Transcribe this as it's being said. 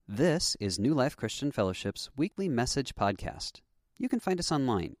This is New Life Christian Fellowship's weekly message podcast. You can find us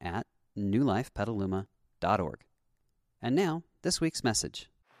online at newlifepetaluma.org. And now, this week's message.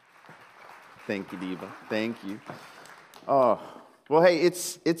 Thank you, Diva. Thank you. Oh, well, hey, I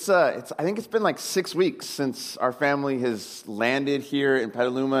think it's been like 6 weeks since our family has landed here in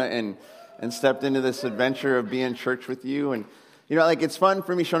Petaluma and stepped into this adventure of being in church with you. And, you know, like, it's fun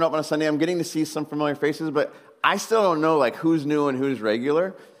for me showing up on a Sunday. I'm getting to see some familiar faces, but I still don't know, like, who's new and who's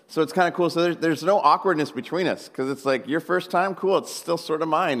regular. So it's kind of cool. So there's no awkwardness between us because it's like your first time, cool. It's still sort of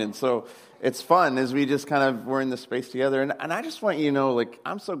mine. And so it's fun as we just kind of, we're in this space together. And I just want you to know, like,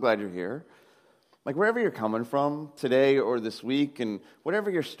 I'm so glad you're here. Like, wherever you're coming from today or this week and whatever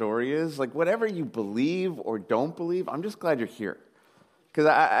your story is, like, whatever you believe or don't believe, I'm just glad you're here. Because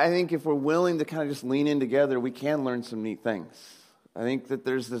I think if we're willing to kind of just lean in together, we can learn some neat things. I think that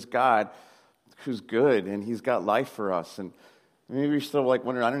there's this God who's good and he's got life for us. And maybe you're still like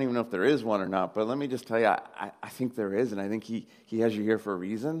wondering, I don't even know if there is one or not, but let me just tell you, I think there is, and I think he has you here for a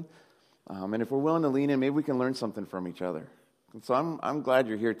reason. And if we're willing to lean in, maybe we can learn something from each other. And so I'm glad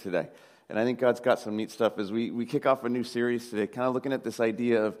you're here today. And I think God's got some neat stuff as we kick off a new series today, kind of looking at this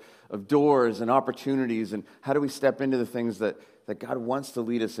idea of doors and opportunities and how do we step into the things that God wants to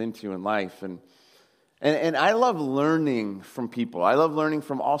lead us into in life. And I love learning from people. I love learning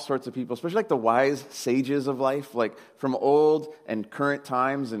from all sorts of people, especially like the wise sages of life, like from old and current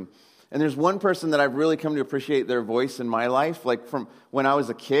times. And there's one person that I've really come to appreciate their voice in my life, like from when I was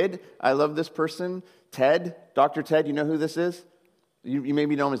a kid. I love this person, Ted, Dr. Ted. You know who this is? You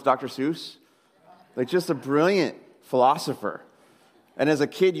maybe know him as Dr. Seuss. Like just a brilliant philosopher. And as a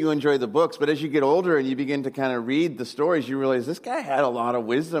kid, you enjoy the books, but as you get older and you begin to kind of read the stories, you realize this guy had a lot of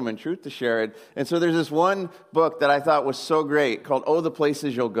wisdom and truth to share. And so there's this one book that I thought was so great called Oh, the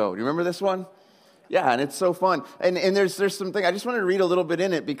Places You'll Go. Do you remember this one? Yeah, and it's so fun. And there's something, I just wanted to read a little bit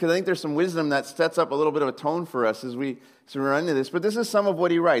in it because I think there's some wisdom that sets up a little bit of a tone for us as we run into this. But this is some of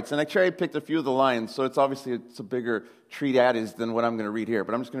what he writes. And I cherry-picked a few of the lines, so it's a bigger treatise than what I'm going to read here.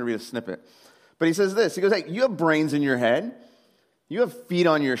 But I'm just going to read a snippet. But he says this. He goes, hey, you have brains in your head. You have feet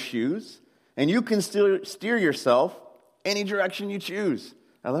on your shoes. And you can still steer yourself any direction you choose.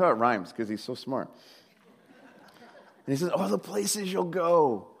 I love how it rhymes because he's so smart. And he says, oh, the places you'll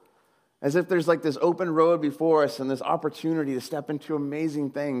go. As if there's like this open road before us and this opportunity to step into amazing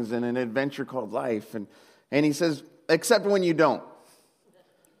things in an adventure called life. And he says, except when you don't.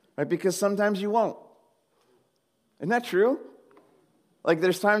 Right? Because sometimes you won't. Isn't that true? Like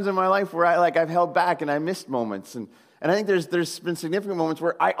there's times in my life where I've held back and I missed moments. And I think there's been significant moments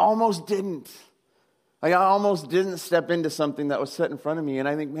where I almost didn't. Like I almost didn't step into something that was set in front of me. And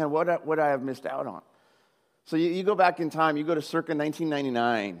I think, man, what would I have missed out on? So you go back in time, you go to circa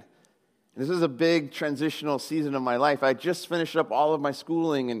 1999. This is a big transitional season of my life. I just finished up all of my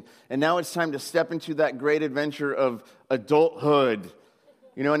schooling, and now it's time to step into that great adventure of adulthood.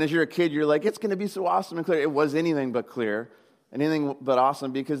 You know, and as you're a kid, you're like, it's going to be so awesome and clear. It was anything but clear, anything but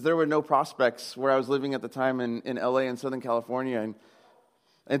awesome, because there were no prospects where I was living at the time in L.A. and Southern California.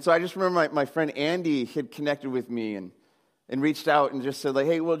 And so I just remember my friend Andy had connected with me and reached out and just said, like,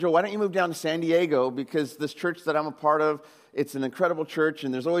 hey, well, Joe, why don't you move down to San Diego? Because this church that I'm a part of, it's an incredible church,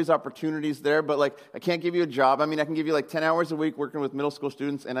 and there's always opportunities there, but, like, I can't give you a job. I mean, I can give you, like, 10 hours a week working with middle school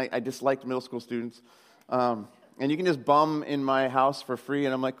students, and I disliked middle school students. And you can just bum in my house for free,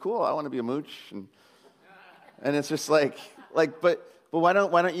 and I'm like, cool, I want to be a mooch. And it's just like, but why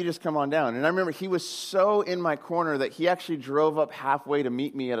don't you just come on down? And I remember he was so in my corner that he actually drove up halfway to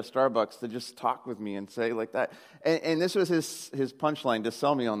meet me at a Starbucks to just talk with me and say like that. And this was his punchline to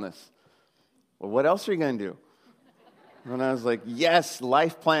sell me on this. Well, what else are you going to do? And I was like, yes,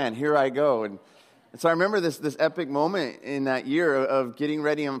 life plan, here I go. And so I remember this epic moment in that year of getting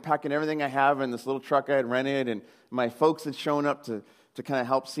ready and packing everything I have in this little truck I had rented, and my folks had shown up to kind of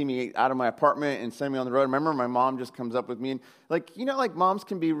help see me out of my apartment and send me on the road. I remember my mom just comes up with me, and like, you know, like moms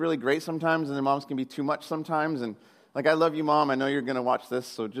can be really great sometimes, and their moms can be too much sometimes. And like, I love you, Mom. I know you're going to watch this,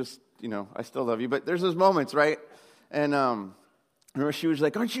 so just, you know, I still love you. But there's those moments, right? And I remember she was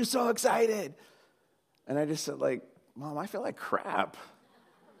like, aren't you so excited? And I just said, like, Mom, I feel like crap.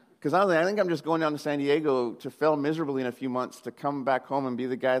 Because I think I'm just going down to San Diego to fail miserably in a few months to come back home and be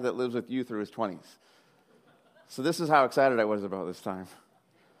the guy that lives with you through his 20s. So this is how excited I was about this time.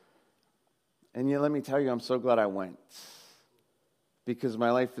 And yet, let me tell you, I'm so glad I went. Because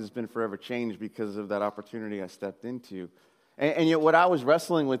my life has been forever changed because of that opportunity I stepped into. And yet what I was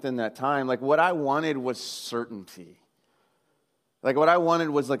wrestling with in that time, like what I wanted was certainty. Like what I wanted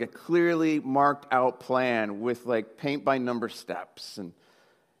was like a clearly marked out plan with like paint by number steps.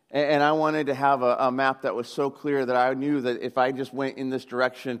 And I wanted to have a map that was so clear that I knew that if I just went in this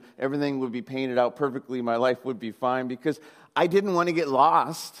direction, everything would be painted out perfectly, my life would be fine, because I didn't want to get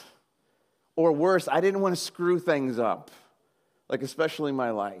lost. Or worse, I didn't want to screw things up, like especially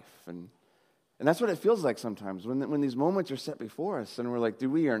my life. And that's what it feels like sometimes when these moments are set before us and we're like, do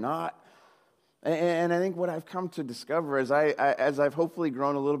we or not? And I think what I've come to discover as I've hopefully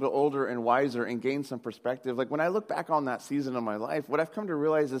grown a little bit older and wiser and gained some perspective, like when I look back on that season of my life, what I've come to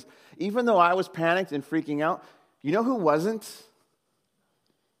realize is even though I was panicked and freaking out, you know who wasn't?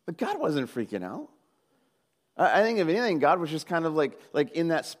 But God wasn't freaking out. I think if anything, God was just kind of like in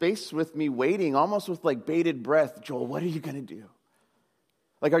that space with me waiting, almost with like bated breath. Joel, what are you going to do?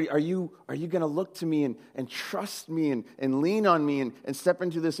 Like, are you going to look to me and trust me and lean on me and step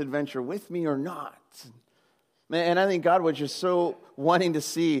into this adventure with me or not? And I think God was just so wanting to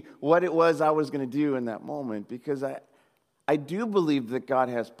see what it was I was going to do in that moment, because I do believe that God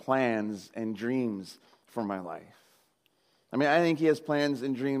has plans and dreams for my life. I mean, I think he has plans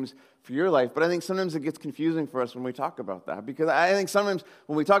and dreams for your life, but I think sometimes it gets confusing for us when we talk about that, because I think sometimes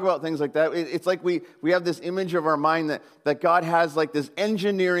when we talk about things like that, it's like we have this image of our mind that God has like this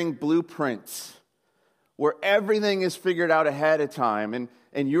engineering blueprint where everything is figured out ahead of time,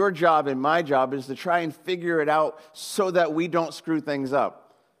 and your job and my job is to try and figure it out so that we don't screw things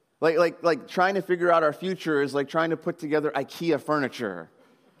up. Like trying to figure out our future is like trying to put together IKEA furniture.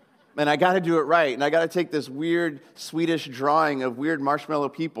 And I got to do it right. And I got to take this weird Swedish drawing of weird marshmallow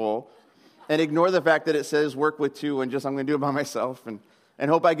people and ignore the fact that it says work with two and just I'm going to do it by myself and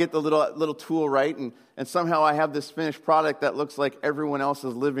hope I get the little tool right. And somehow I have this finished product that looks like everyone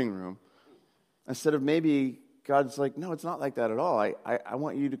else's living room. Instead of maybe God's like, no, it's not like that at all. I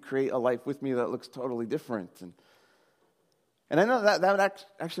want you to create a life with me that looks totally different. And I know that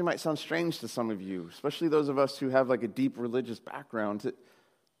actually might sound strange to some of you, especially those of us who have like a deep religious background,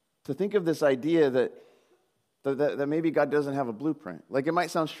 to think of this idea that maybe God doesn't have a blueprint. Like it might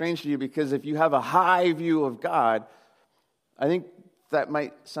sound strange to you because if you have a high view of God, I think that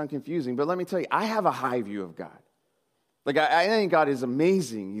might sound confusing. But let me tell you, I have a high view of God. Like I think God is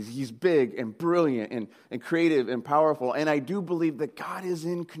amazing. He's big and brilliant and creative and powerful. And I do believe that God is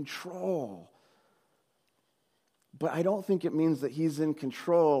in control. But I don't think it means that he's in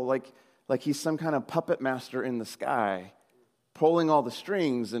control like he's some kind of puppet master in the sky, pulling all the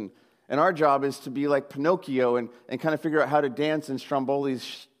strings, and our job is to be like Pinocchio and kind of figure out how to dance in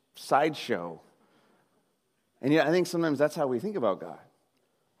Stromboli's sideshow. And yet I think sometimes that's how we think about God.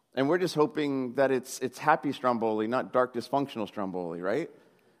 And we're just hoping that it's happy Stromboli, not dark dysfunctional Stromboli, right?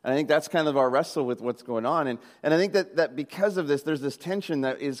 And I think that's kind of our wrestle with what's going on. And I think that because of this, there's this tension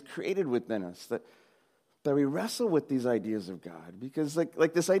that is created within us, that we wrestle with these ideas of God. Because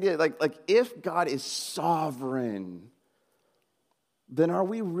like this idea, like if God is sovereign, then are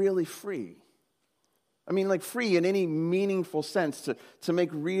we really free? I mean, like free in any meaningful sense to make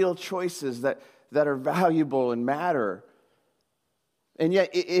real choices that are valuable and matter. And yet,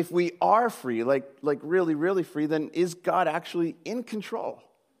 if we are free, like really, really free, then is God actually in control?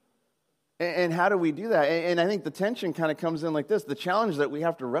 And how do we do that? And I think the tension kind of comes in like this. The challenge that we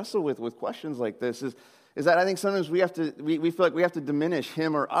have to wrestle with questions like this is that I think sometimes we feel like we have to diminish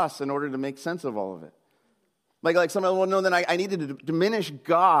him or us in order to make sense of all of it. Like someone will know that I need to diminish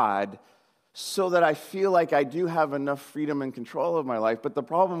God so that I feel like I do have enough freedom and control of my life. But the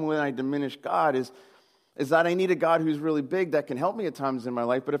problem when I diminish God is that I need a God who's really big that can help me at times in my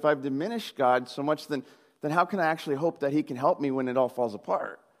life. But if I've diminished God so much, then how can I actually hope that he can help me when it all falls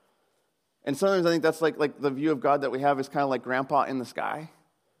apart? And sometimes I think that's like the view of God that we have is kind of like grandpa in the sky.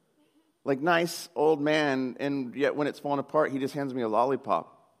 Like nice old man, and yet when it's falling apart, he just hands me a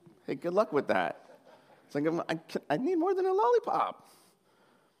lollipop. Hey, good luck with that. It's like, I need more than a lollipop.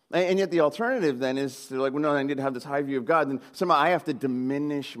 And yet the alternative then is they're like, well, no, I need to have this high view of God. Then somehow I have to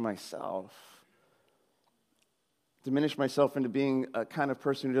diminish myself into being a kind of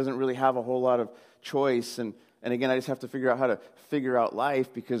person who doesn't really have a whole lot of choice. And again, I just have to figure out how to figure out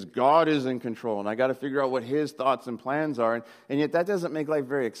life because God is in control. And I got to figure out what his thoughts and plans are. And yet that doesn't make life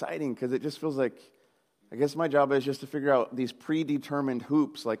very exciting because it just feels like, I guess my job is just to figure out these predetermined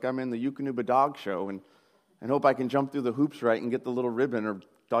hoops like I'm in the Yukonuba dog show and hope I can jump through the hoops right and get the little ribbon or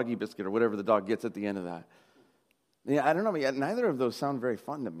doggy biscuit or whatever the dog gets at the end of that. Yeah, I don't know, but yet neither of those sound very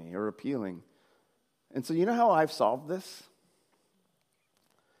fun to me or appealing. And so you know how I've solved this?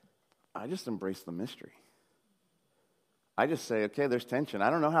 I just embrace the mystery. I just say, okay, there's tension.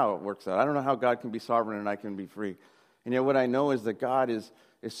 I don't know how it works out. I don't know how God can be sovereign and I can be free. And yet what I know is that God is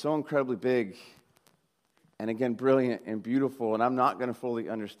so incredibly big and again, brilliant and beautiful, and I'm not going to fully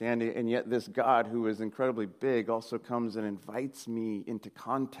understand it, and yet this God who is incredibly big also comes and invites me into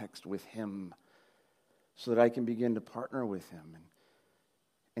context with him so that I can begin to partner with him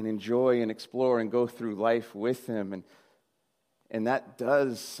and enjoy and explore and go through life with him, and that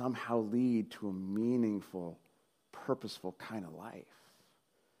does somehow lead to a meaningful, purposeful kind of life.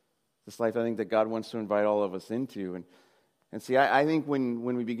 This life I think that God wants to invite all of us into, and see, I think when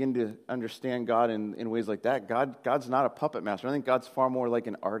we begin to understand God in ways like that, God's not a puppet master. I think God's far more like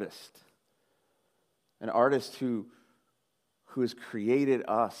an artist who has created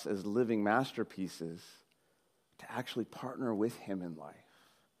us as living masterpieces to actually partner with him in life.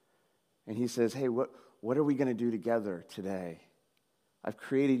 And he says, hey, what are we going to do together today? I've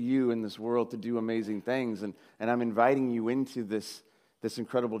created you in this world to do amazing things, and I'm inviting you into this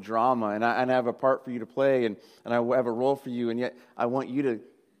incredible drama, and I have a part for you to play, and I have a role for you, and yet I want you to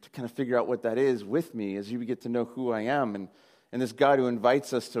kind of figure out what that is with me as you get to know who I am, and this God who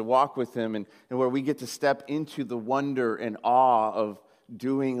invites us to walk with him, and where we get to step into the wonder and awe of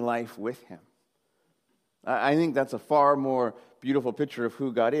doing life with him. I think that's a far more beautiful picture of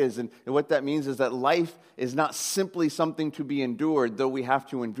who God is, and what that means is that life is not simply something to be endured, though we have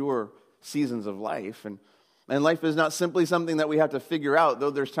to endure seasons of life, and life is not simply something that we have to figure out,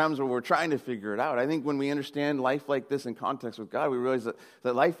 though there's times where we're trying to figure it out. I think when we understand life like this in context with God, we realize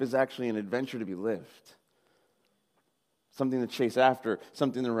that life is actually an adventure to be lived. Something to chase after,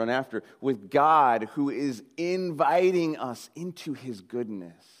 something to run after, with God who is inviting us into his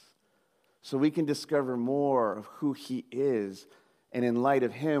goodness so we can discover more of who he is, and in light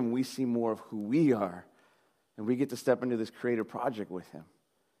of him, we see more of who we are, and we get to step into this creative project with him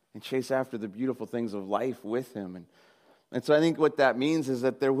and chase after the beautiful things of life with him. And so I think what that means is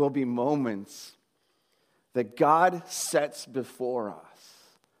that there will be moments that God sets before us,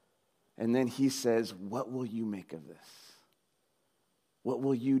 and then he says, what will you make of this? What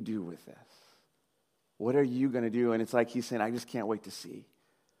will you do with this? What are you going to do? And it's like he's saying, I just can't wait to see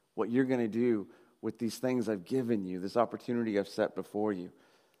what you're going to do with these things I've given you, this opportunity I've set before you.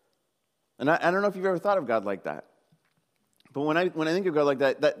 And I don't know if you've ever thought of God like that. But when I think of God like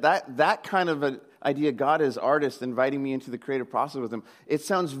that kind of an idea, God as artist inviting me into the creative process with him, it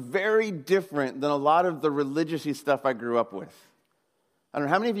sounds very different than a lot of the religious-y stuff I grew up with. I don't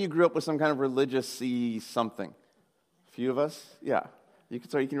know, how many of you grew up with some kind of religious-y something? A few of us? Yeah. You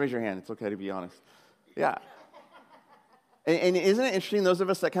can raise your hand. It's okay to be honest. Yeah. And isn't it interesting, those of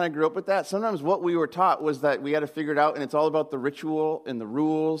us that kind of grew up with that, sometimes what we were taught was that we had to figure it out, and it's all about the ritual and the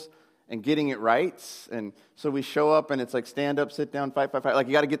rules and getting it right. And so we show up, and it's like stand up, sit down, fight. Like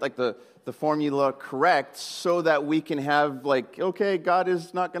you got to get like the formula correct so that we can have like, okay, God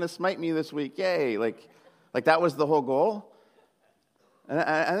is not going to smite me this week. Yay. Like that was the whole goal. And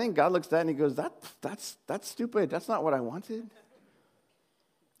I think God looks at that and he goes, that's stupid. That's not what I wanted.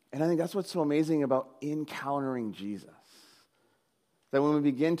 And I think that's what's so amazing about encountering Jesus. That when we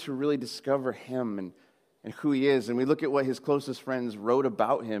begin to really discover him and who he is, and we look at what his closest friends wrote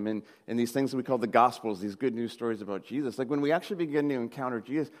about him and these things that we call the Gospels, these good news stories about Jesus, like when we actually begin to encounter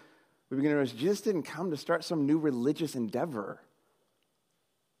Jesus, we begin to realize Jesus didn't come to start some new religious endeavor.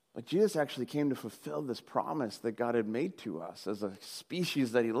 Like Jesus actually came to fulfill this promise that God had made to us as a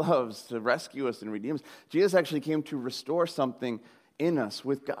species that he loves, to rescue us and redeem us. Jesus actually came to restore something in us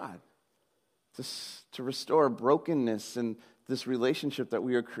with God, to restore brokenness and this relationship that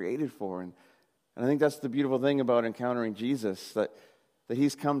we are created for. And I think that's the beautiful thing about encountering Jesus, that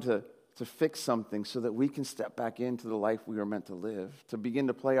he's come to fix something so that we can step back into the life we were meant to live, to begin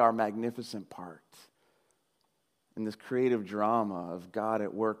to play our magnificent part in this creative drama of God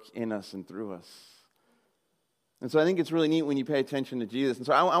at work in us and through us. And so I think it's really neat when you pay attention to Jesus. And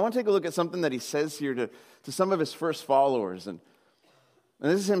so I want to take a look at something that he says here to some of his first followers. And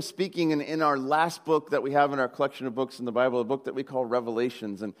this is him speaking in our last book that we have in our collection of books in the Bible, a book that we call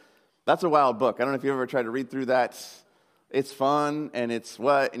Revelations. And that's a wild book. I don't know if you've ever tried to read through that. It's fun, and it's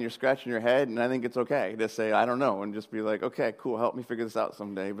what, and you're scratching your head, and I think it's okay to say, I don't know, and just be like, okay, cool, help me figure this out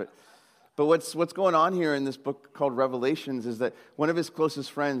someday. But what's going on here in this book called Revelations is that one of his closest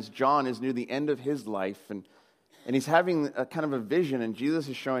friends, John, is near the end of his life, and he's having a kind of a vision, and Jesus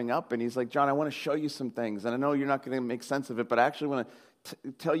is showing up, and he's like, John, I want to show you some things, and I know you're not going to make sense of it, but I actually want to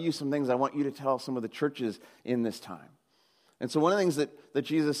tell you some things I want you to tell some of the churches in this time. And so one of the things that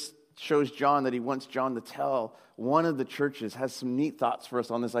Jesus shows John that he wants John to tell one of the churches has some neat thoughts for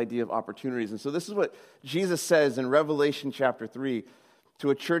us on this idea of opportunities. And so this is what Jesus says in Revelation chapter 3 to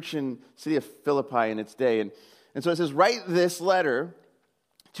a church in the city of Philippi in its day. And so it says, write this letter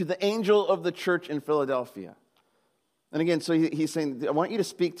to the angel of the church in Philadelphia. And again, so he's saying, I want you to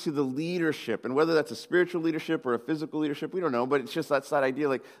speak to the leadership. And whether that's a spiritual leadership or a physical leadership, we don't know. But it's just that's that idea.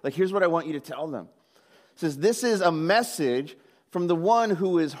 Like here's what I want you to tell them. It says, this is a message from the one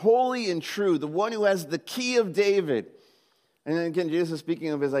who is holy and true, the one who has the key of David. And then again, Jesus is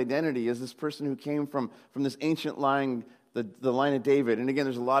speaking of his identity as this person who came from this ancient line, the line of David. And again,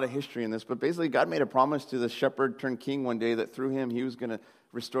 there's a lot of history in this. But basically, God made a promise to the shepherd turned king one day that through him, he was going to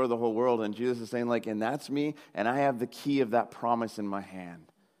restore the whole world. And Jesus is saying, like, and that's me, and I have the key of that promise in my hand.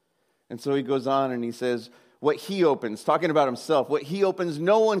 And so he goes on and he says, what he opens, talking about himself, what he opens,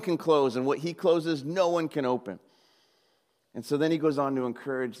 no one can close, and what he closes, no one can open. And so then he goes on to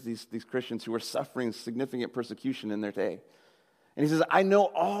encourage these Christians who are suffering significant persecution in their day. And he says, I know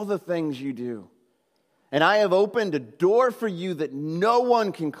all the things you do, and I have opened a door for you that no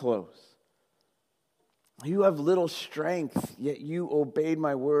one can close. You have little strength, yet you obeyed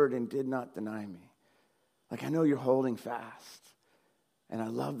my word and did not deny me. Like, I know you're holding fast. And I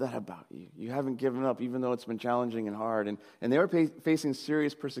love that about you. You haven't given up, even though it's been challenging and hard. And they were facing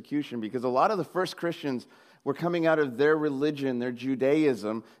serious persecution because a lot of the first Christians were coming out of their religion, their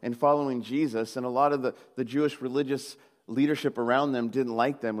Judaism, and following Jesus. And a lot of the Jewish religious leadership around them didn't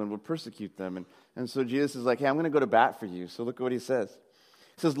like them and would persecute them. And so Jesus is like, hey, I'm going to go to bat for you. So look at what he says.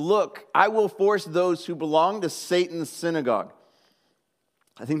 He says, look, I will force those who belong to Satan's synagogue.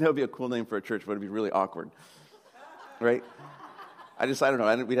 I think that would be a cool name for a church, but it would be really awkward, right? I don't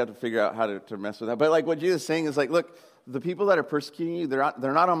know. We'd have to figure out how to mess with that. But like what Jesus is saying is like, look, the people that are persecuting you, they're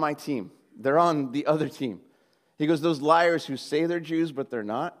not on my team. They're on the other team. He goes, those liars who say they're Jews, but they're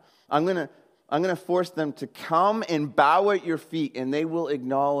not, I'm going to force them to come and bow at your feet, and they will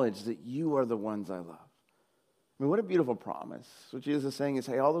acknowledge that you are the ones I love. I mean, what a beautiful promise. What Jesus is saying is,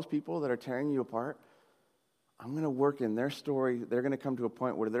 hey, all those people that are tearing you apart, I'm going to work in their story. They're going to come to a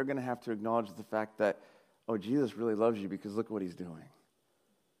point where they're going to have to acknowledge the fact that, oh, Jesus really loves you because look what he's doing.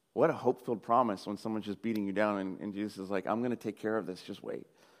 What a hope-filled promise when someone's just beating you down and Jesus is like, I'm going to take care of this, just wait.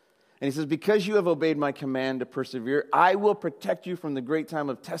 And he says, because you have obeyed my command to persevere, I will protect you from the great time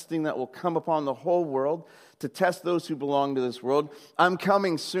of testing that will come upon the whole world to test those who belong to this world. I'm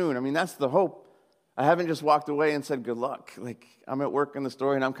coming soon. I mean, that's the hope. I haven't just walked away and said, good luck. Like, I'm at work in the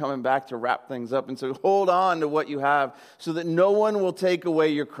story and I'm coming back to wrap things up. And so hold on to what you have so that no one will take away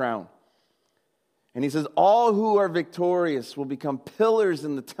your crown. And he says, all who are victorious will become pillars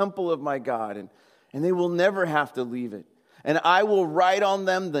in the temple of my God, and they will never have to leave it. And I will write on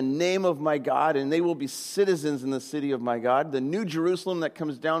them the name of my God, and they will be citizens in the city of my God, the new Jerusalem that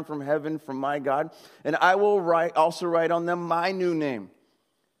comes down from heaven from my God. And I will also write on them my new name.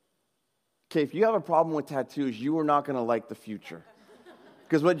 Okay, if you have a problem with tattoos, you are not going to like the future.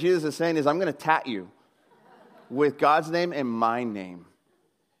 Because what Jesus is saying is, I'm going to tat you with God's name and my name.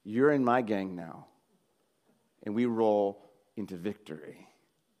 You're in my gang now. And we roll into victory.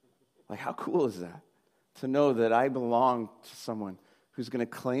 Like, how cool is that? To know that I belong to someone who's going to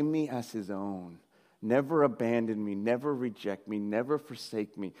claim me as his own, never abandon me, never reject me, never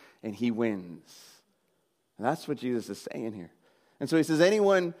forsake me, and he wins. And that's what Jesus is saying here. And so he says,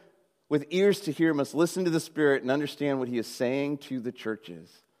 anyone with ears to hear must listen to the Spirit and understand what he is saying to the churches.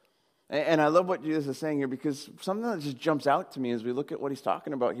 And I love what Jesus is saying here because something that just jumps out to me as we look at what he's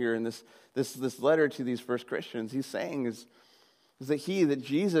talking about here in this letter to these first Christians. He's saying is that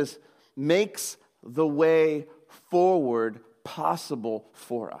Jesus makes the way forward possible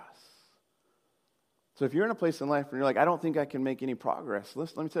for us. So if you're in a place in life where you're like, I don't think I can make any progress,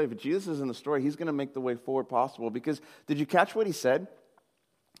 let me tell you, if Jesus is in the story, he's going to make the way forward possible. Because did you catch what he said?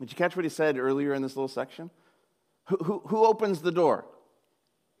 Did you catch what he said earlier in this little section? Who opens the door?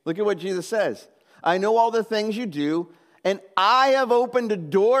 Look at what Jesus says. I know all the things you do, and I have opened a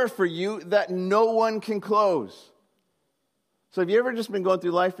door for you that no one can close. So have you ever just been going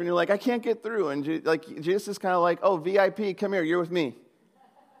through life and you're like, I can't get through? And Jesus is kind of like, oh, VIP, come here, you're with me.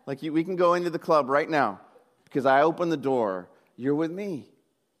 Like we can go into the club right now because I opened the door. You're with me.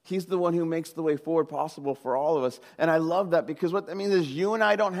 He's the one who makes the way forward possible for all of us. And I love that because what that means is you and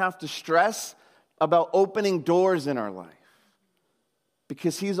I don't have to stress about opening doors in our life.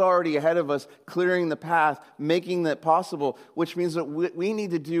 Because he's already ahead of us, clearing the path, making that possible, which means that what we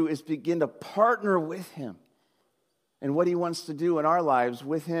need to do is begin to partner with him and what he wants to do in our lives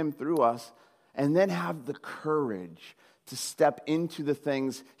with him through us, and then have the courage to step into the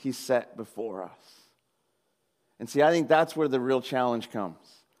things he set before us. And see, I think that's where the real challenge comes.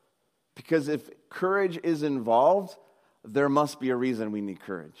 Because if courage is involved, there must be a reason we need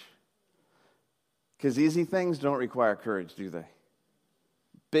courage. Because easy things don't require courage, do they?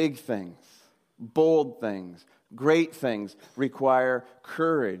 Big things, bold things, great things require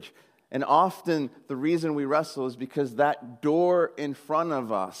courage. And often the reason we wrestle is because that door in front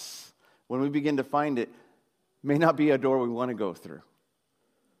of us, when we begin to find it, may not be a door we want to go through.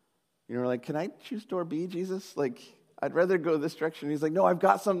 You know, we're like, can I choose door B, Jesus? Like, I'd rather go this direction. He's like, no, I've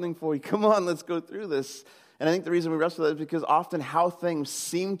got something for you. Come on, let's go through this. And I think the reason we wrestle with that is because often how things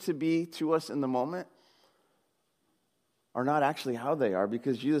seem to be to us in the moment are not actually how they are,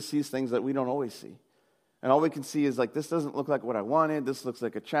 because Jesus sees things that we don't always see. And all we can see is like, this doesn't look like what I wanted. This looks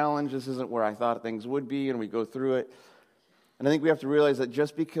like a challenge. This isn't where I thought things would be, and we go through it. And I think we have to realize that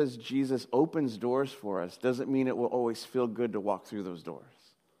just because Jesus opens doors for us doesn't mean it will always feel good to walk through those doors.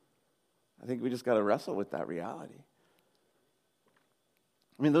 I think we just got to wrestle with that reality.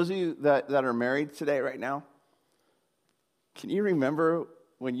 I mean, those of you that are married today right now, can you remember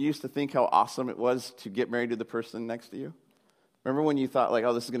when you used to think how awesome it was to get married to the person next to you? Remember when you thought like,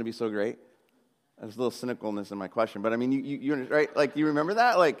 oh, this is going to be so great? There's a little cynicalness in my question, but I mean, you right? Like, you remember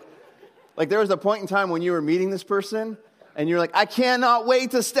that? Like there was a point in time when you were meeting this person, and you're like, I cannot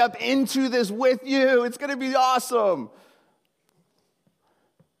wait to step into this with you. It's going to be awesome.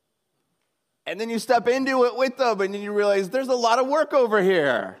 And then you step into it with them, and then you realize there's a lot of work over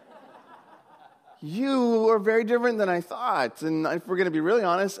here. You are very different than I thought, and if we're going to be really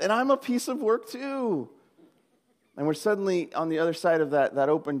honest, and I'm a piece of work too. And we're suddenly on the other side of that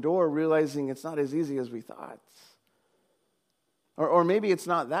open door, realizing it's not as easy as we thought. Or maybe it's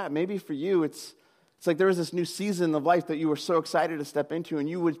not that. Maybe for you, it's like there was this new season of life that you were so excited to step into, and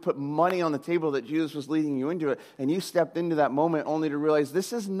you would put money on the table that Jesus was leading you into it, and you stepped into that moment only to realize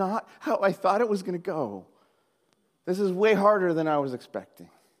this is not how I thought it was going to go. This is way harder than I was expecting.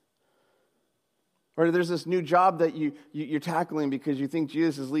 Or there's this new job that you're tackling because you think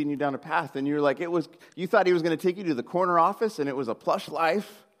Jesus is leading you down a path, and you're like, you thought he was going to take you to the corner office, and it was a plush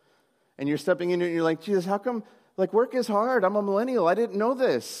life, and you're stepping into it, and you're like, Jesus, how come, like, work is hard? I'm a millennial. I didn't know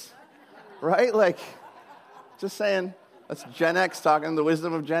this, right? Like, just saying, that's Gen X talking, the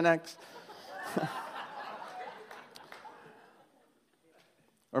wisdom of Gen X.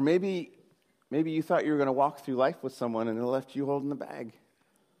 Or maybe you thought you were going to walk through life with someone, and they left you holding the bag.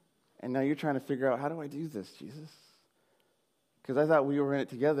 And now you're trying to figure out, how do I do this, Jesus? Because I thought we were in it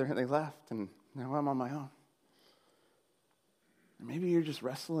together, and they left, and now I'm on my own. Or maybe you're just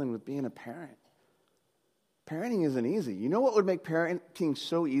wrestling with being a parent. Parenting isn't easy. You know what would make parenting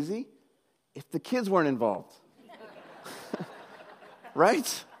so easy? If the kids weren't involved.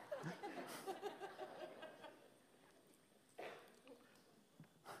 Right?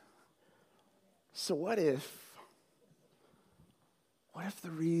 So what if the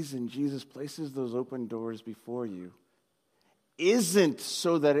reason Jesus places those open doors before you isn't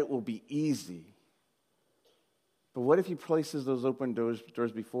so that it will be easy? But what if he places those open doors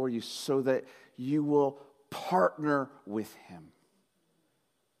before you so that you will partner with him?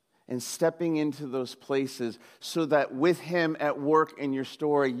 And stepping into those places so that with him at work in your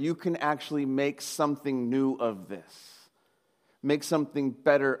story, you can actually make something new of this. Make something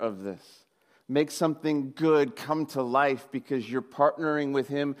better of this. Make something good come to life because you're partnering with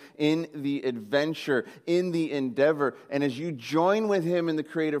him in the adventure, in the endeavor. And as you join with him in the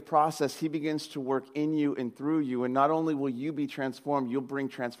creative process, he begins to work in you and through you. And not only will you be transformed, you'll bring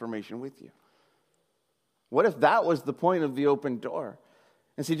transformation with you. What if that was the point of the open door?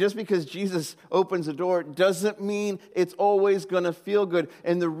 And see, just because Jesus opens a door doesn't mean it's always going to feel good.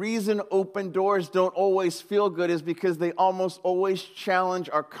 And the reason open doors don't always feel good is because they almost always challenge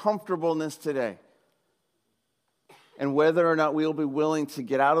our comfortableness today. And whether or not we'll be willing to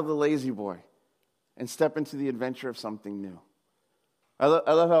get out of the lazy boy and step into the adventure of something new. I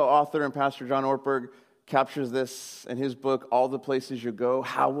love how author and pastor John Ortberg captures this in his book, All the Places You Go,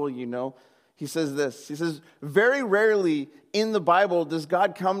 How Will You Know? He says this, he says, very rarely in the Bible does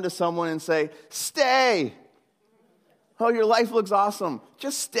God come to someone and say, stay. Oh, your life looks awesome.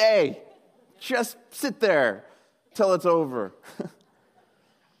 Just stay. Just sit there till it's over.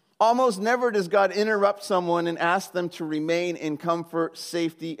 Almost never does God interrupt someone and ask them to remain in comfort,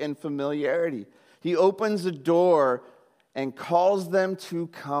 safety, and familiarity. He opens a door and calls them to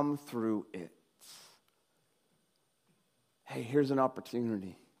come through it. Hey, here's an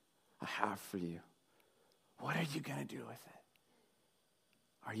opportunity I have for you. What are you going to do with it?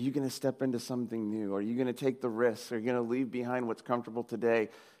 Are you going to step into something new? Are you going to take the risks? Are you going to leave behind what's comfortable today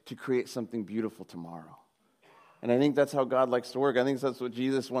to create something beautiful tomorrow? And I think that's how God likes to work. I think that's what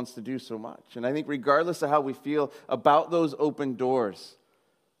Jesus wants to do so much. And I think regardless of how we feel about those open doors,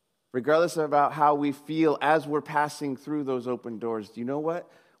 regardless about how we feel as we're passing through those open doors, do you know what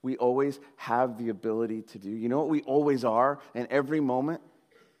we always have the ability to do? You know what we always are in every moment?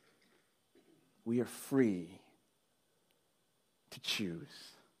 We are free to choose.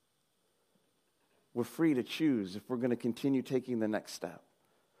 We're free to choose if we're going to continue taking the next step.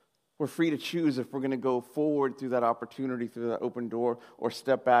 We're free to choose if we're going to go forward through that opportunity, through that open door, or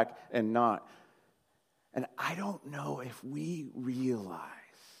step back and not. And I don't know if we realize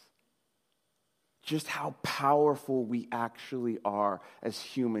just how powerful we actually are as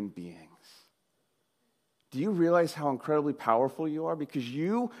human beings. Do you realize how incredibly powerful you are? Because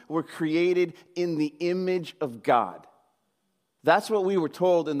you were created in the image of God. That's what we were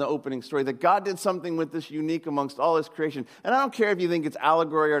told in the opening story, that God did something with this unique amongst all his creation. And I don't care if you think it's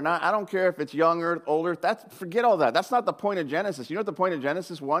allegory or not. I don't care if it's young earth, old earth. Forget all that. That's not the point of Genesis. You know what the point of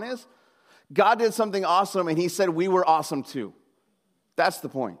Genesis 1 is? God did something awesome, and he said we were awesome too. That's the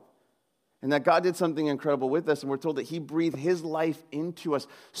point. And that God did something incredible with us, and we're told that he breathed his life into us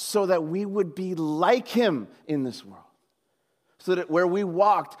so that we would be like him in this world. So that where we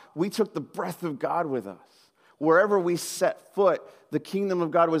walked, we took the breath of God with us. Wherever we set foot, the kingdom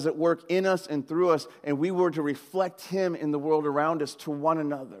of God was at work in us and through us, and we were to reflect him in the world around us to one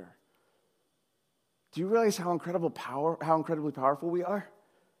another. Do you realize how incredibly powerful we are?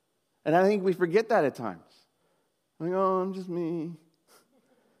 And I think we forget that at times. Like, oh, I'm just me.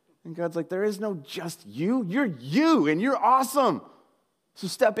 And God's like, there is no just you. You're you, and you're awesome. So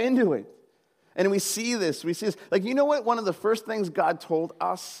step into it. And we see this. Like, you know what one of the first things God told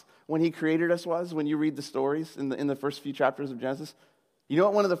us when he created us was, when you read the stories in the first few chapters of Genesis? You know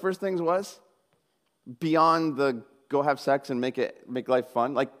what one of the first things was? Beyond the go have sex and make life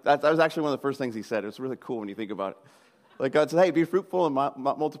fun. Like, that was actually one of the first things he said. It was really cool when you think about it. Like, God said, hey, be fruitful and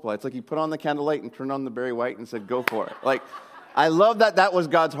multiply. It's like he put on the candlelight and turned on the Barry White and said, go for it. Like, I love that was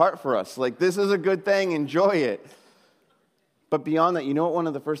God's heart for us. Like, this is a good thing, enjoy it. But beyond that, you know what one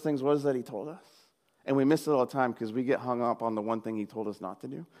of the first things was that he told us? And we miss it all the time because we get hung up on the one thing he told us not to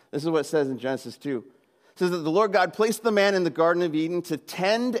do. This is what it says in Genesis 2. It says that the Lord God placed the man in the Garden of Eden to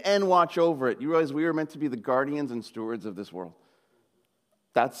tend and watch over it. You realize we were meant to be the guardians and stewards of this world.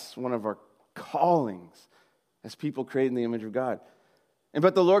 That's one of our callings as people created in the image of God.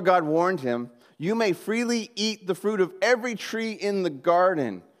 But the Lord God warned him, you may freely eat the fruit of every tree in the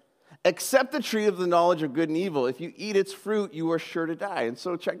garden, except the tree of the knowledge of good and evil. If you eat its fruit, you are sure to die. And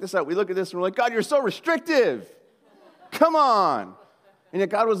so check this out. We look at this and we're like, God, you're so restrictive. Come on. And yet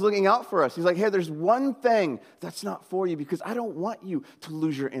God was looking out for us. He's like, hey, there's one thing that's not for you because I don't want you to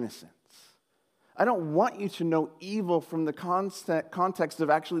lose your innocence. I don't want you to know evil from the context of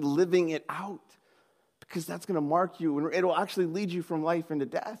actually living it out. Because that's going to mark you, and it will actually lead you from life into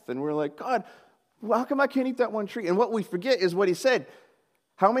death. And we're like, God, well, how come I can't eat that one tree? And what we forget is what he said.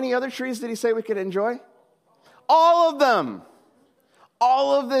 How many other trees did he say we could enjoy? All of them.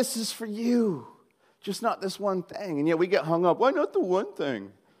 All of this is for you. Just not this one thing. And yet we get hung up. Why not the one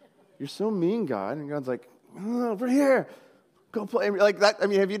thing? You're so mean, God. And God's like, oh, over here. Go play. Like that. I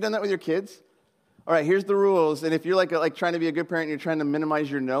mean, have you done that with your kids? All right, here's the rules. And if you're like trying to be a good parent, and you're trying to minimize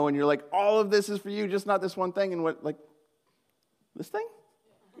your no, and you're like, all of this is for you, just not this one thing. And what, like, this thing?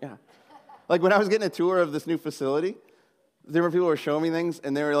 Yeah. Like when I was getting a tour of this new facility, there were people who were showing me things,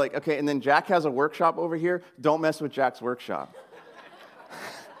 and they were like, okay, and then Jack has a workshop over here. Don't mess with Jack's workshop.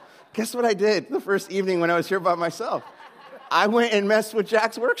 Guess what I did the first evening when I was here by myself? I went and messed with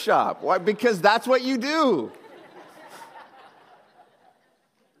Jack's workshop. Why? Because that's what you do.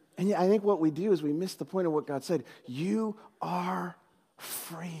 And yet I think what we do is we miss the point of what God said. You are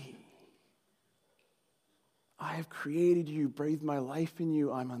free. I have created you, breathed my life in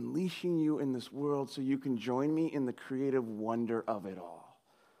you. I'm unleashing you in this world so you can join me in the creative wonder of it all.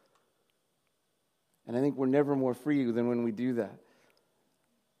 And I think we're never more free than when we do that.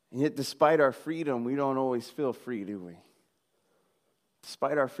 And yet despite our freedom, we don't always feel free, do we?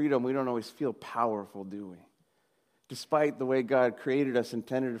 Despite our freedom, we don't always feel powerful, do we? Despite the way God created us,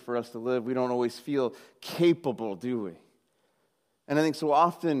 intended for us to live, we don't always feel capable, do we? And I think so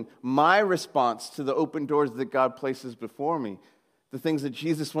often my response to the open doors that God places before me, the things that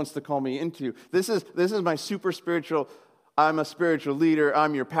Jesus wants to call me into, this is my super spiritual, I'm a spiritual leader,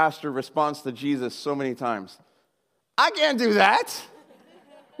 I'm your pastor response to Jesus so many times. I can't do that.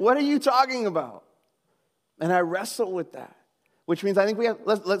 What are you talking about? And I wrestle with that. Which means I think we have,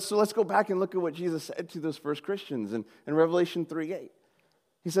 let's go back and look at what Jesus said to those first Christians in Revelation 3:8.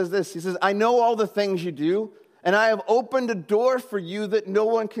 He says this, he says, I know all the things you do, and I have opened a door for you that no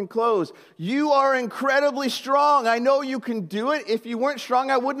one can close. You are incredibly strong. I know you can do it. If you weren't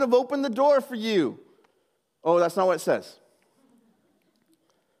strong, I wouldn't have opened the door for you. Oh, that's not what it says.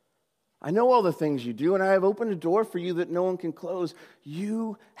 I know all the things you do, and I have opened a door for you that no one can close.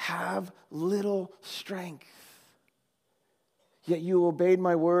 You have little strength. Yet you obeyed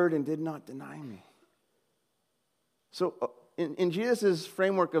my word and did not deny me. So in Jesus'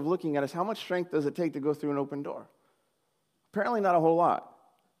 framework of looking at us, how much strength does it take to go through an open door? Apparently not a whole lot.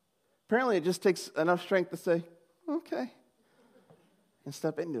 Apparently it just takes enough strength to say, okay, and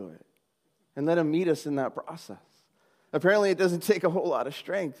step into it. And let him meet us in that process. Apparently it doesn't take a whole lot of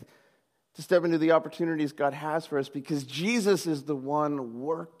strength to step into the opportunities God has for us because Jesus is the one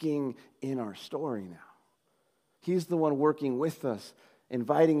working in our story now. He's the one working with us,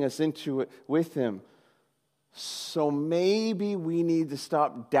 inviting us into it with him. So maybe we need to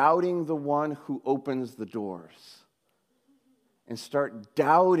stop doubting the one who opens the doors and start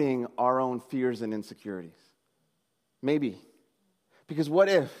doubting our own fears and insecurities. Maybe. Because what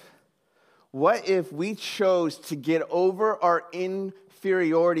if we chose to get over our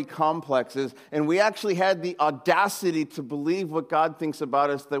inferiority complexes and we actually had the audacity to believe what God thinks about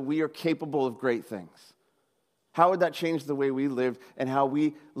us, that we are capable of great things? How would that change the way we lived and how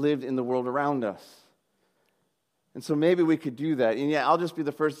we lived in the world around us? And so maybe we could do that. And yeah, I'll just be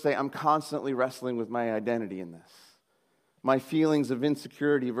the first to say I'm constantly wrestling with my identity in this. My feelings of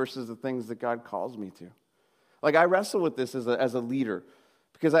insecurity versus the things that God calls me to. Like I wrestle with this as a leader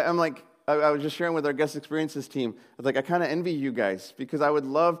because I was just sharing with our guest experiences team. I kind of envy you guys because I would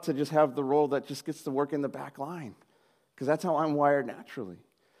love to just have the role that just gets to work in the back line because that's how I'm wired naturally.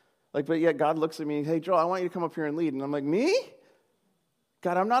 But yet God looks at me, hey, Joel, I want you to come up here and lead. And I'm like, me?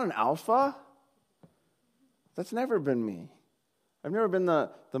 God, I'm not an alpha. That's never been me. I've never been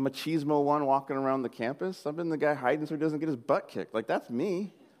the machismo one walking around the campus. I've been the guy hiding so he doesn't get his butt kicked. That's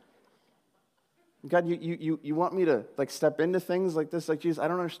me. God, you want me to step into things like this? Jesus, I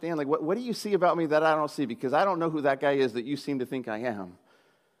don't understand. What do you see about me that I don't see? Because I don't know who that guy is that you seem to think I am.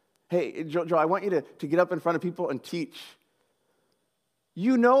 Hey, Joel, I want you to get up in front of people and teach.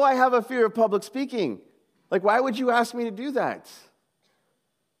 You know I have a fear of public speaking. Why would you ask me to do that?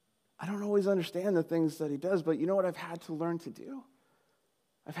 I don't always understand the things that he does, but you know what I've had to learn to do?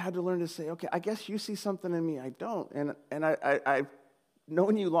 I've had to learn to say, okay, I guess you see something in me I don't. And I've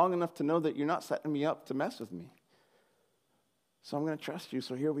known you long enough to know that you're not setting me up to mess with me. So I'm going to trust you,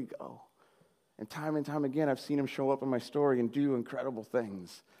 so here we go. And time again, I've seen him show up in my story and do incredible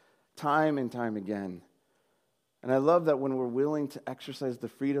things. Time and time again. And I love that when we're willing to exercise the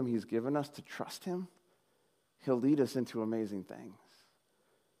freedom he's given us to trust him, he'll lead us into amazing things.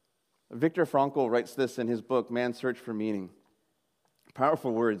 Viktor Frankl writes this in his book, Man's Search for Meaning.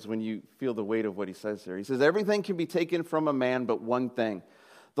 Powerful words when you feel the weight of what he says here. He says, everything can be taken from a man but one thing,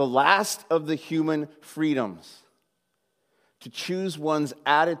 the last of the human freedoms, to choose one's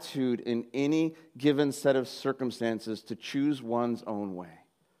attitude in any given set of circumstances, to choose one's own way.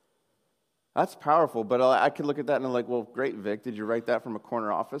 That's powerful, but I could look at that and I'm like, well, great, Vic, did you write that from a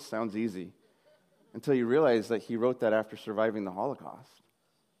corner office? Sounds easy. Until you realize that he wrote that after surviving the Holocaust.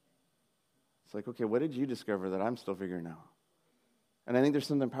 It's okay, what did you discover that I'm still figuring out? And I think there's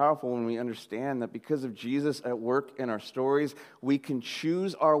something powerful when we understand that because of Jesus at work in our stories, we can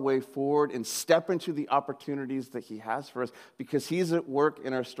choose our way forward and step into the opportunities that he has for us because he's at work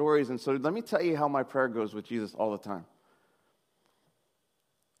in our stories. And so let me tell you how my prayer goes with Jesus all the time.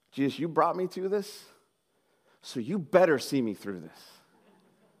 Jesus, you brought me to this, so you better see me through this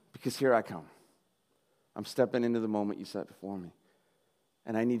because here I come. I'm stepping into the moment you set before me.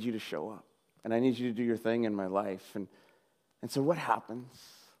 And I need you to show up. And I need you to do your thing in my life. And so what happens?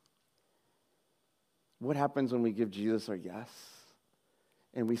 What happens when we give Jesus our yes?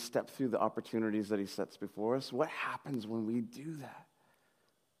 And we step through the opportunities that he sets before us? What happens when we do that?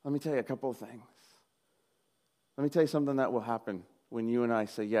 Let me tell you a couple of things. Let me tell you something that will happen when you and I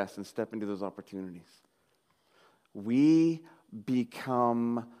say yes and step into those opportunities. We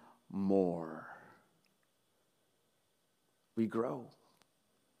become more. We grow.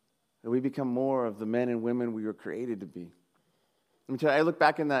 And we become more of the men and women we were created to be. Let me tell you, I look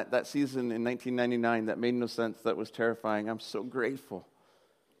back in that season in 1999 that made no sense, that was terrifying. I'm so grateful.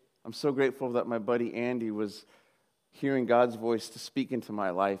 I'm so grateful that my buddy Andy was hearing God's voice to speak into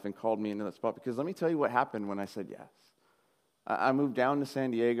my life and called me into that spot. Because let me tell you what happened when I said yes. I moved down to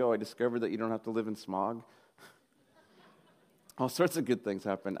San Diego. I discovered that you don't have to live in smog. All sorts of good things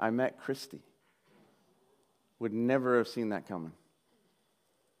happened. I met Christy. Would never have seen that coming.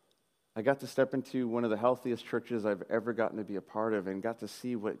 I got to step into one of the healthiest churches I've ever gotten to be a part of and got to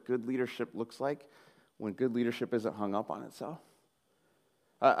see what good leadership looks like when good leadership isn't hung up on itself.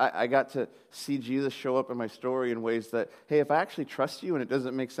 I got to see Jesus show up in my story in ways that, hey, if I actually trust you and it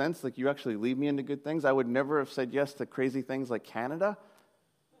doesn't make sense, you actually lead me into good things, I would never have said yes to crazy things like Canada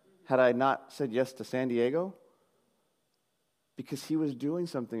had I not said yes to San Diego. Because he was doing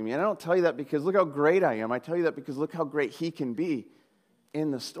something to me. And I don't tell you that because look how great I am. I tell you that because look how great he can be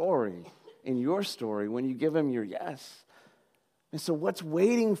in the story, in your story, when you give him your yes. And so what's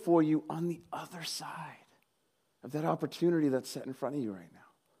waiting for you on the other side of that opportunity that's set in front of you right now?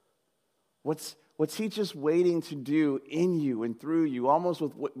 What's he just waiting to do in you and through you, almost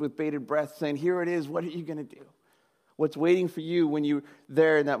with bated breath, saying, here it is, what are you going to do? What's waiting for you when you're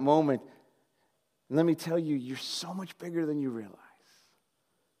there in that moment? And let me tell you, you're so much bigger than you realize.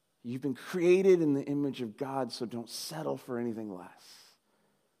 You've been created in the image of God, so don't settle for anything less.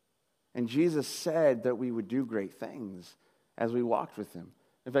 And Jesus said that we would do great things as we walked with him.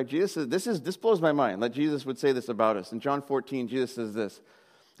 In fact, Jesus said, this blows my mind, that Jesus would say this about us. In John 14, Jesus says this.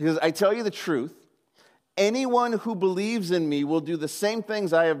 He says, I tell you the truth, anyone who believes in me will do the same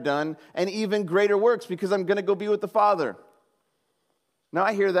things I have done and even greater works because I'm going to go be with the Father. Now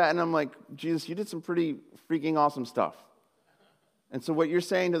I hear that and I'm like, Jesus, you did some pretty freaking awesome stuff. And so what you're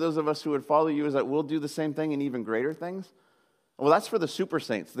saying to those of us who would follow you is that we'll do the same thing and even greater things? Well, that's for the super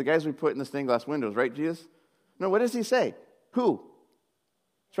saints, the guys we put in the stained glass windows, right, Jesus? No, what does he say? Who?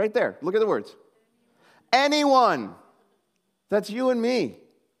 It's right there. Look at the words. Anyone. That's you and me.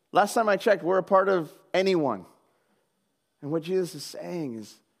 Last time I checked, we're a part of anyone. And what Jesus is saying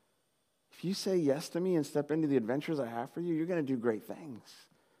is, if you say yes to me and step into the adventures I have for you, you're going to do great things.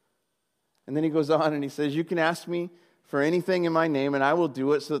 And then he goes on and he says, you can ask me for anything in my name and I will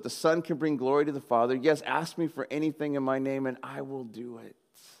do it so that the Son can bring glory to the Father. Yes, ask me for anything in my name and I will do it.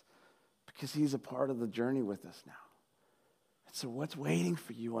 Because he's a part of the journey with us now. And so what's waiting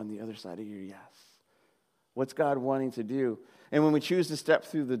for you on the other side of your yes? What's God wanting to do? And when we choose to step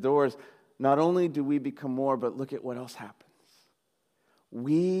through the doors, not only do we become more, but look at what else happens.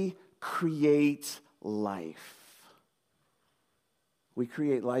 We create life. We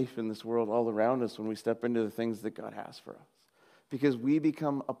create life in this world all around us when we step into the things that God has for us. Because we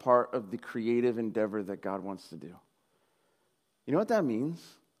become a part of the creative endeavor that God wants to do. You know what that means?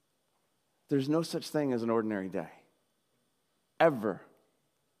 There's no such thing as an ordinary day. Ever.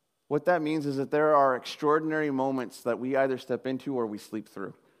 What that means is that there are extraordinary moments that we either step into or we sleep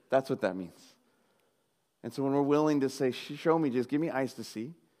through. That's what that means. And so when we're willing to say, show me, just give me eyes to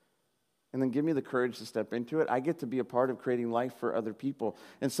see, and then give me the courage to step into it, I get to be a part of creating life for other people.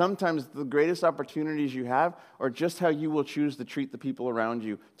 And sometimes the greatest opportunities you have are just how you will choose to treat the people around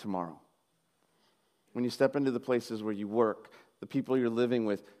you tomorrow. When you step into the places where you work, the people you're living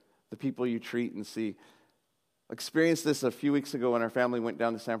with, the people you treat and see. I experienced this a few weeks ago when our family went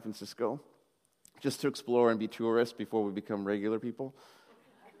down to San Francisco just to explore and be tourists before we become regular people.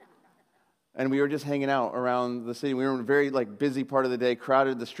 And we were just hanging out around the city. We were in a very busy part of the day,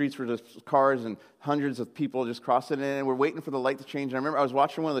 crowded. The streets were just cars and hundreds of people just crossing in. And we're waiting for the light to change. And I remember I was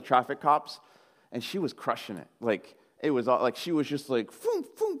watching one of the traffic cops, and she was crushing it. It was all, she was just boom,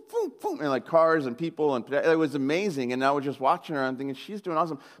 boom, boom, boom, and cars and people. And it was amazing. And I was just watching her and thinking, she's doing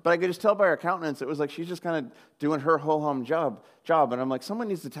awesome. But I could just tell by her countenance, it was she's just kind of doing her ho-hum job. And I'm like, someone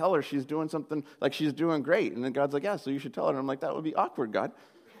needs to tell her she's doing something, she's doing great. And then God's like, yeah, so you should tell her. And I'm like, that would be awkward, God.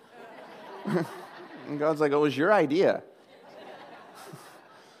 And God's like, oh, it was your idea.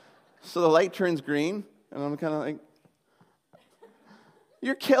 So the light turns green, and I'm kind of like,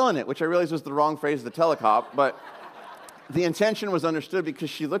 you're killing it, which I realized was the wrong phrase to tell a cop, but the intention was understood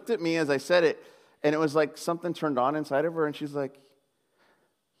because she looked at me as I said it, and it was like something turned on inside of her, and she's like,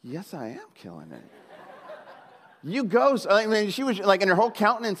 yes, I am killing it. You go. I mean, she was and her whole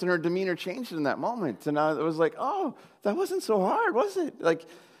countenance and her demeanor changed in that moment. And I was like, oh, that wasn't so hard, was it?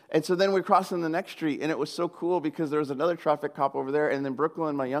 And so then we're crossing the next street, and it was so cool because there was another traffic cop over there, and then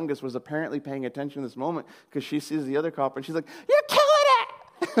Brooklyn, my youngest, was apparently paying attention to this moment because she sees the other cop, and she's like, you're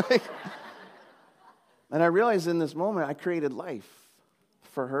killing it! And I realized in this moment, I created life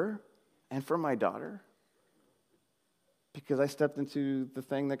for her and for my daughter because I stepped into the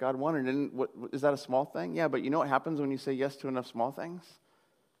thing that God wanted. And is that a small thing? Yeah, but you know what happens when you say yes to enough small things?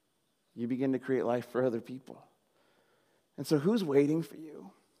 You begin to create life for other people. And so who's waiting for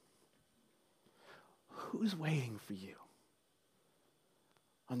you? Who's waiting for you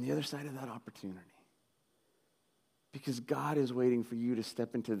on the other side of that opportunity? Because God is waiting for you to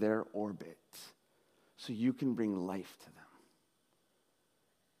step into their orbit so you can bring life to them.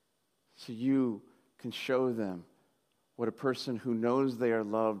 So you can show them what a person who knows they are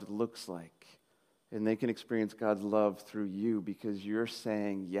loved looks like. And they can experience God's love through you because you're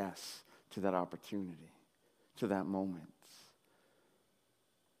saying yes to that opportunity, to that moment.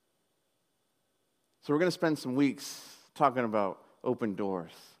 So we're going to spend some weeks talking about open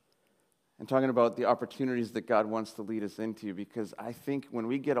doors and talking about the opportunities that God wants to lead us into, because I think when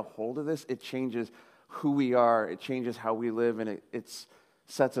we get a hold of this, it changes who we are, it changes how we live, and it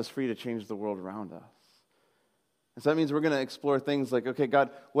sets us free to change the world around us. And so that means we're going to explore things like, okay, God,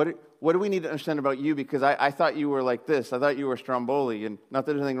 what do we need to understand about you? Because I thought you were like this. I thought you were Stromboli. And not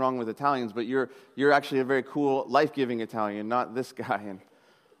that there's anything wrong with Italians, but you're actually a very cool, life-giving Italian, not this guy.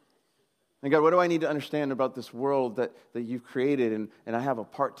 And God, what do I need to understand about this world that you've created and I have a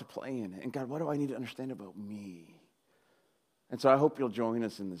part to play in it? And God, what do I need to understand about me? And so I hope you'll join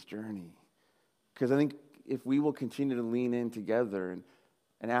us in this journey. Because I think if we will continue to lean in together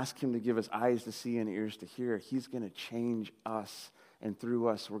and ask him to give us eyes to see and ears to hear, he's going to change us. And through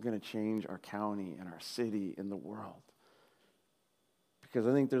us, we're going to change our county and our city and the world. Because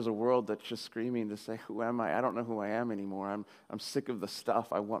I think there's a world that's just screaming to say, who am I? I don't know who I am anymore. I'm sick of the stuff.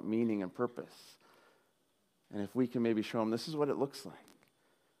 I want meaning and purpose. And if we can maybe show them, this is what it looks like.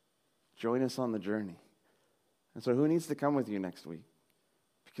 Join us on the journey. And so who needs to come with you next week?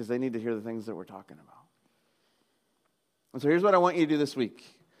 Because they need to hear the things that we're talking about. And so here's what I want you to do this week.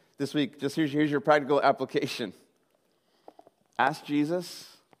 This week, just here's your practical application. Ask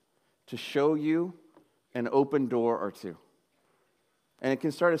Jesus to show you an open door or two. And it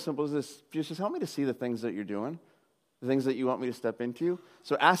can start as simple as this. Jesus, help me to see the things that you're doing, the things that you want me to step into.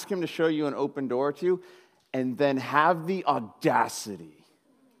 So ask him to show you an open door or two, and then have the audacity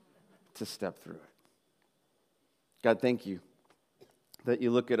to step through it. God, thank you that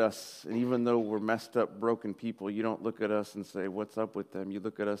you look at us, and even though we're messed up, broken people, you don't look at us and say, what's up with them? You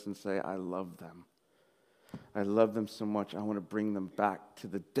look at us and say, I love them. I love them so much, I want to bring them back to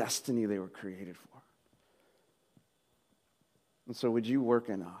the destiny they were created for. And so would you work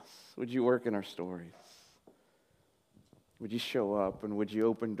in us? Would you work in our stories? Would you show up, and would you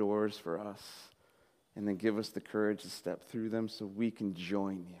open doors for us, and then give us the courage to step through them so we can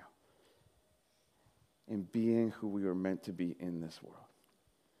join you in being who we were meant to be in this world.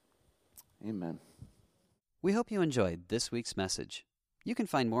 Amen. We hope you enjoyed this week's message. You can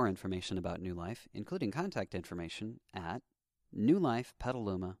find more information about New Life, including contact information, at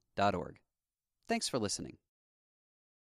newlifepetaluma.org. Thanks for listening.